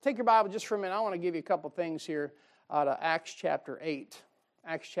Take your Bible just for a minute. I want to give you a couple things here out of Acts chapter 8.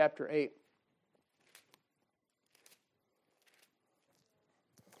 Acts chapter 8.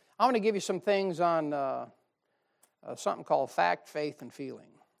 I want to give you some things on something called fact, faith, and feeling.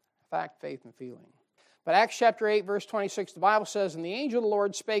 Fact, faith, and feeling. But Acts chapter 8, verse 26, the Bible says, And the angel of the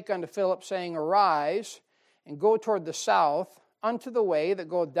Lord spake unto Philip, saying, Arise, and go toward the south, unto the way that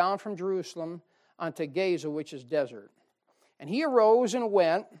goeth down from Jerusalem unto Gaza, which is desert. And he arose and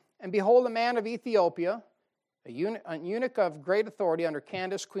went, and behold, a man of Ethiopia, a eunuch of great authority under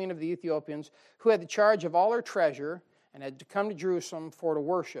Candace, queen of the Ethiopians, who had the charge of all her treasure, and had to come to Jerusalem for to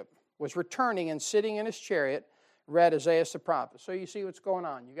worship, was returning and sitting in his chariot, read Isaiah the prophet. So you see what's going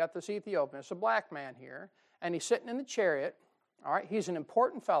on. You got this Ethiopian, it's a black man here, and he's sitting in the chariot. All right, he's an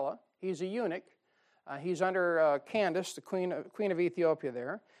important fella. He's a eunuch. He's under Candace, the queen of Ethiopia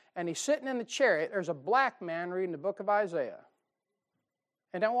there, and he's sitting in the chariot. There's a black man reading the book of Isaiah.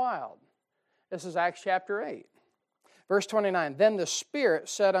 Isn't that wild? This is Acts chapter 8. Verse 29, Then the Spirit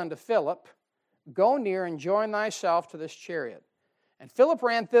said unto Philip, Go near and join thyself to this chariot. And Philip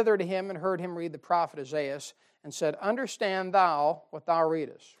ran thither to him and heard him read the prophet Isaiah, and said, Understand thou what thou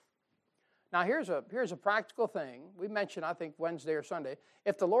readest. Now here's a practical thing. We mentioned, I think, Wednesday or Sunday.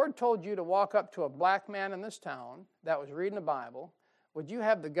 If the Lord told you to walk up to a black man in this town that was reading the Bible, would you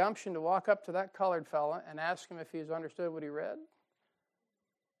have the gumption to walk up to that colored fella and ask him if he's understood what he read?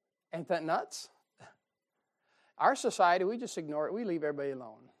 Ain't that nuts? Our society, we just ignore it. We leave everybody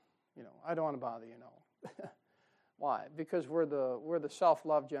alone. I don't want to bother you. Why? Because we're the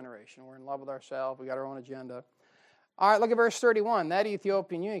self-love generation. We're in love with ourselves. We got our own agenda. All right, look at verse 31. That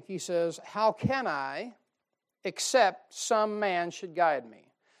Ethiopian eunuch, he says, How can I, except some man should guide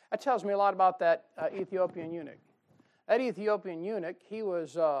me? That tells me a lot about that Ethiopian eunuch. That Ethiopian eunuch, he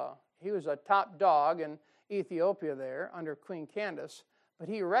was a top dog in Ethiopia there under Queen Candace, but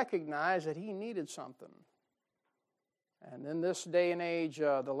he recognized that he needed something. And in this day and age,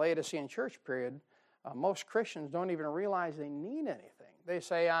 the Laodicean church period, most Christians don't even realize they need anything. They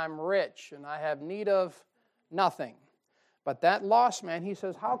say, I'm rich and I have need of nothing. But that lost man, he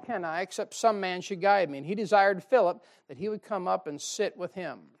says, How can I, except some man should guide me? And he desired Philip that he would come up and sit with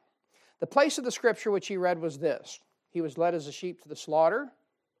him. The place of the scripture which he read was this. He was led as a sheep to the slaughter,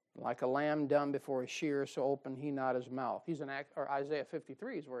 like a lamb dumb before his shearer, so opened he not his mouth. He's in Isaiah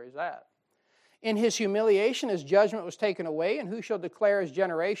 53 is where he's at. In his humiliation, his judgment was taken away, and who shall declare his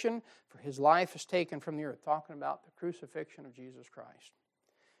generation? For his life is taken from the earth. Talking about the crucifixion of Jesus Christ.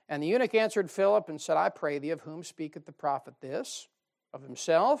 And the eunuch answered Philip and said, I pray thee, of whom speaketh the prophet this? Of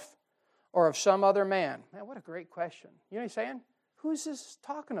himself or of some other man? Man, what a great question. You know what he's saying? Who's this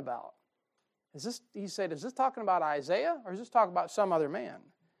talking about? He said, is this talking about Isaiah or is this talking about some other man?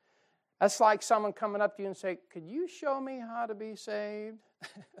 That's like someone coming up to you and say, could you show me how to be saved?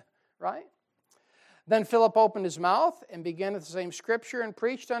 Right? Then Philip opened his mouth and began at the same scripture and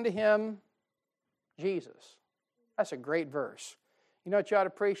preached unto him Jesus. That's a great verse. You know what you ought to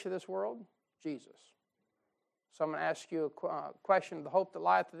preach to this world? Jesus. Someone asks you a question of the hope that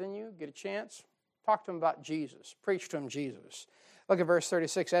lieth within you, get a chance, talk to them about Jesus. Preach to them Jesus. Look at verse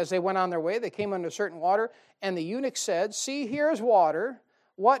 36. As they went on their way, they came unto a certain water, and the eunuch said, See, here is water.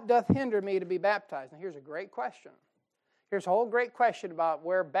 What doth hinder me to be baptized? Now, here's a great question. Here's a whole great question about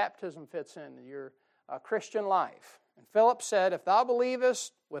where baptism fits in your Christian life. And Philip said, If thou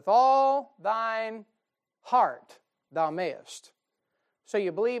believest with all thine heart, thou mayest. So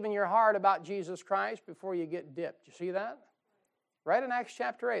you believe in your heart about Jesus Christ before you get dipped. You see that? Right in Acts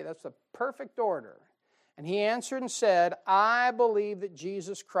chapter 8. That's the perfect order. And he answered and said, I believe that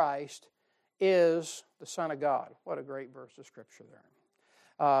Jesus Christ is the Son of God. What a great verse of Scripture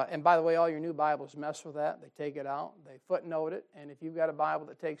there. And by the way, all your new Bibles mess with that. They take it out. They footnote it. And if you've got a Bible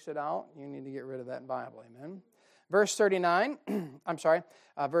that takes it out, you need to get rid of that Bible. Amen. Verse 39,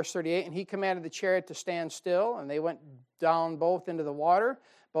 verse 38, And he commanded the chariot to stand still, and they went down both into the water,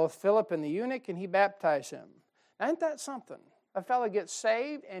 both Philip and the eunuch, and he baptized him. Now, ain't that something? A fellow gets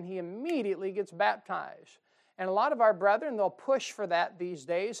saved, and he immediately gets baptized. And a lot of our brethren, they'll push for that these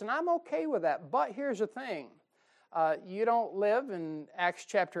days, and I'm okay with that. But here's the thing. You don't live in Acts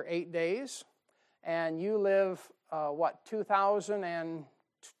chapter 8 days, and you live, at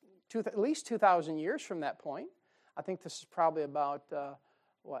least 2,000 years from that point. I think this is probably about,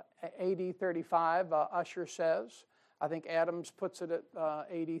 AD 35, Usher says. I think Adams puts it at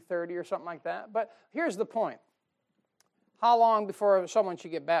AD 30 or something like that. But here's the point. How long before someone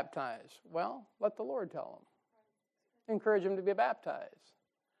should get baptized? Well, let the Lord tell them. Encourage them to be baptized.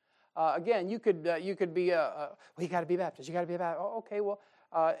 Again, you could be, you got to be baptized. You got to be baptized. Oh, okay, well,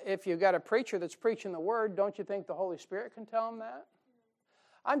 if you've got a preacher that's preaching the word, don't you think the Holy Spirit can tell them that?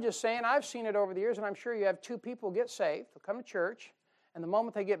 I'm just saying, I've seen it over the years, and I'm sure you have two people get saved, they'll come to church, and the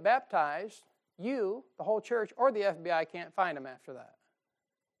moment they get baptized, you, the whole church, or the FBI can't find them after that.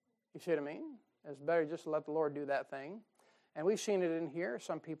 You see what I mean? It's better just to let the Lord do that thing. And we've seen it in here.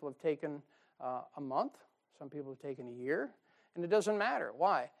 Some people have taken a month. Some people have taken a year. And it doesn't matter.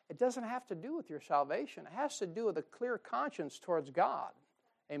 Why? It doesn't have to do with your salvation. It has to do with a clear conscience towards God.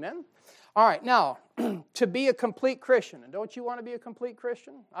 Amen? All right, now, to be a complete Christian, and don't you want to be a complete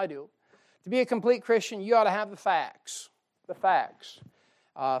Christian? I do. To be a complete Christian, you ought to have the facts. The facts.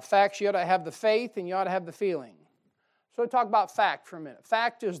 Facts, you ought to have the faith, and you ought to have the feeling. So talk about fact for a minute.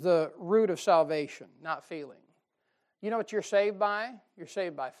 Fact is the root of salvation, not feeling. You know what you're saved by? You're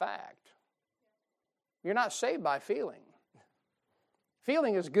saved by fact. You're not saved by feeling.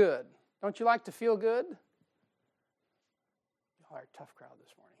 Feeling is good. Don't you like to feel good? Y'all are a tough crowd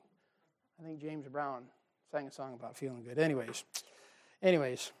this morning. I think James Brown sang a song about feeling good.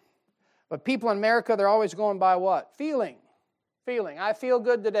 Anyways. But people in America, they're always going by what? Feeling. Feeling. I feel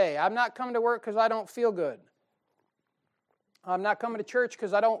good today. I'm not coming to work because I don't feel good. I'm not coming to church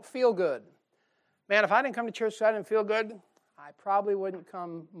because I don't feel good. Man, if I didn't come to church because I didn't feel good, I probably wouldn't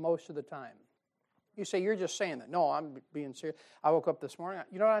come most of the time. You say, you're just saying that. No, I'm being serious. I woke up this morning.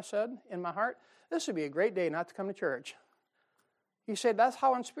 You know what I said in my heart? This would be a great day not to come to church. You say, that's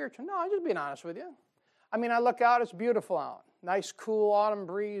how unspiritual. No, I'm just being honest with you. I mean, I look out, it's beautiful out. Nice, cool autumn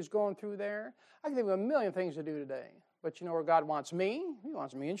breeze going through there. I can think of a million things to do today. But you know where God wants me? He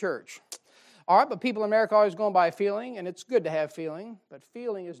wants me in church. All right, but people in America are always going by feeling, and it's good to have feeling, but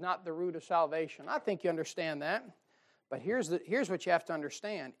feeling is not the root of salvation. I think you understand that. But here's what you have to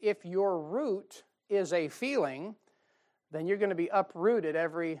understand. If your root is a feeling, then you're going to be uprooted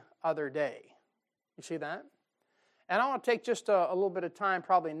every other day. You see that? And I want to take just a little bit of time,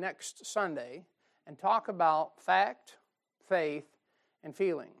 probably next Sunday, and talk about fact, faith, and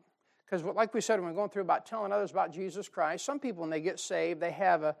feeling. Because like we said, when we're going through about telling others about Jesus Christ, some people, when they get saved, they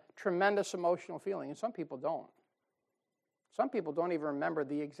have a tremendous emotional feeling, and some people don't. Some people don't even remember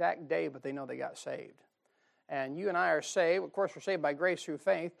the exact day, but they know they got saved. And you and I are saved. Of course, we're saved by grace through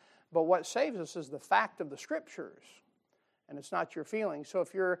faith, but what saves us is the fact of the Scriptures, and it's not your feeling. So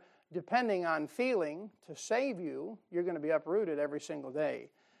if you're depending on feeling to save you, you're going to be uprooted every single day.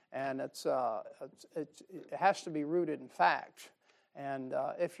 And it has to be rooted in fact. And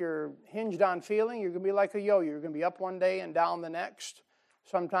if you're hinged on feeling, you're going to be like a yo-yo. You're going to be up one day and down the next.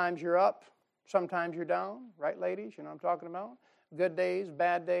 Sometimes you're up, sometimes you're down. Right, ladies? You know what I'm talking about? Good days,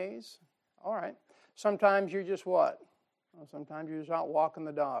 bad days. All right. Sometimes you're just what? Well, sometimes you're just out walking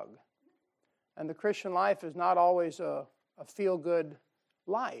the dog. And the Christian life is not always a feel-good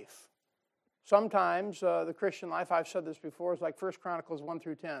life. Sometimes the Christian life, I've said this before, is like 1 Chronicles 1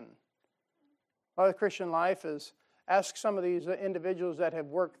 through 10. A lot of the Christian life is, ask some of these individuals that have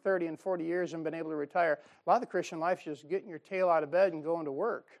worked 30 and 40 years and been able to retire. A lot of the Christian life is just getting your tail out of bed and going to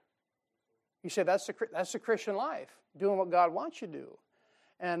work. You say, that's the Christian life, doing what God wants you to do.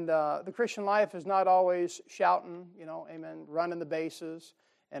 And the Christian life is not always shouting, amen, running the bases,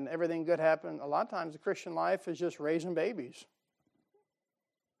 and everything good happen. A lot of times the Christian life is just raising babies.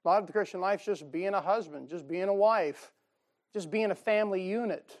 A lot of the Christian life is just being a husband, just being a wife, just being a family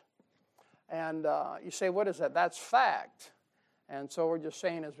unit. And you say, what is that? That's fact. And so we're just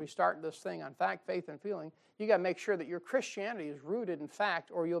saying, as we start this thing on fact, faith, and feeling, you got to make sure that your Christianity is rooted in fact,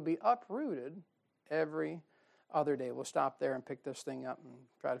 or you'll be uprooted every other day. We'll stop there and pick this thing up and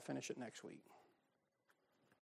try to finish it next week.